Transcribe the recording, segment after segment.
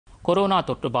Corona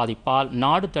தொற்று பாதிப்பால்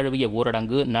நாடு தழுவிய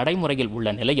ஊரடங்கு நடைமுறையில்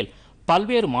உள்ள நிலையில்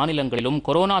பல்வேறு மாநிலங்களிலும்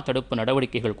கொரோனா தடுப்பு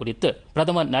நடவடிக்கைகள் குறித்து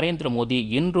பிரதமர் நரேந்திர மோடி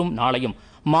இன்றும் நாளையும்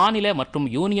மாநில மற்றும்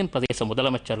யூனியன் பிரதேச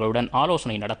முதலமைச்சர்களுடன்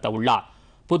ஆலோசனை நடத்த உள்ளார்.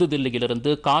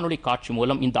 புதுதில்லியிலிருந்து காணொலி காட்சி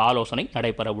மூலம் இந்த ஆலோசனை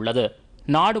நடைபெற உள்ளது.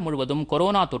 நாடு முழுவதும்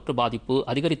கொரோனா தொற்று பாதிப்பு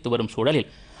அதிகரித்து வரும் சூழலில்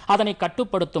அதனை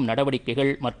கட்டுப்படுத்தும்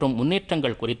நடவடிக்கைகள் மற்றும்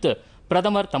முன்னேற்றங்கள் குறித்து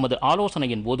பிரதமர் தமது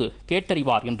ஆலோசனையின் போது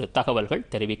கேட்டறிவார் என்று தகவல்கள்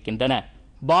தெரிவிக்கின்றன.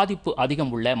 பாதிப்பு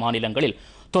அதிகம் உள்ள மாநிலங்களில்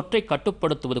தொற்றை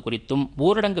கட்டுப்படுத்துவது குறித்தும்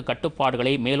ஊரடங்கு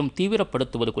கட்டுப்பாடுகளை மேலும்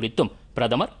தீவிரப்படுத்துவது குறித்தும்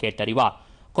பிரதமர் கேட்டறிவார்.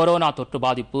 கொரோனா தொற்று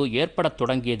பாதிப்பு ஏற்படத்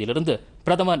தொடங்கியதிலிருந்து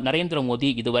பிரதமர் நரேந்திர மோடி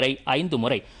இதுவரை 5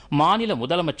 முறை மாநில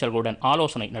முதலமைச்சர்களுடன்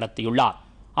ஆலோசனை நடத்தியுள்ளார்.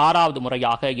 6வது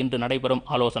முறையாக இன்று நடைபெறும்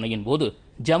ஆலோசனையின் போது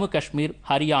ஜம்மு காஷ்மீர்,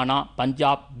 ஹரியானா,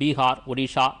 பஞ்சாப், பீகார்,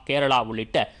 ஒடிஷா, கேரளா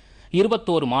உள்ளிட்ட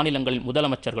 21 மாநிலங்களின்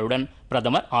முதலமைச்சர்களுடன்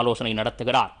பிரதமர் ஆலோசனை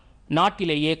நடத்துகிறார்.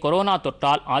 நாட்டிலேயே கொரோனா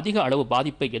தொற்றால் அதிக அளவு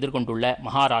பாதிப்பை எதிர்கொண்டுள்ள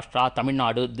மகாராஷ்டிரா,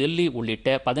 தமிழ்நாடு, தில்லி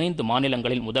உள்ளிட்ட 15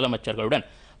 மாநிலங்களின் முதலமைச்சர்களுடன்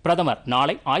பிரதமர்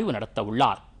நாளை ஆய்வு நடத்த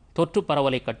உள்ளார். தொற்று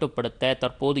பரவலை கட்டுப்படுத்த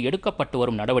தற்போது எடுக்கப்பட்டு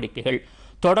வரும் நடவடிக்கைகள்,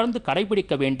 தொடர்ந்து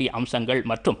கடைபிடிக்க வேண்டிய அம்சங்கள்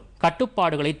மற்றும்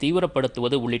கட்டுப்பாடுகளை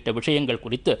தீவிரப்படுத்துவது உள்ளிட்ட விஷயங்கள்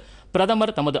குறித்து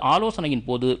பிரதமர் தமது ஆலோசனையின்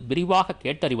போது விரிவாக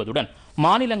கேட்டறிவதுடன்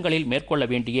மாநிலங்களில் மேற்கொள்ள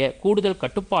வேண்டிய கூடுதல்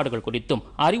கட்டுப்பாடுகள் குறித்தும்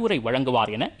அறிவுரை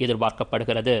வழங்குவார் என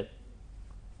எதிர்பார்க்கப்படுகிறது.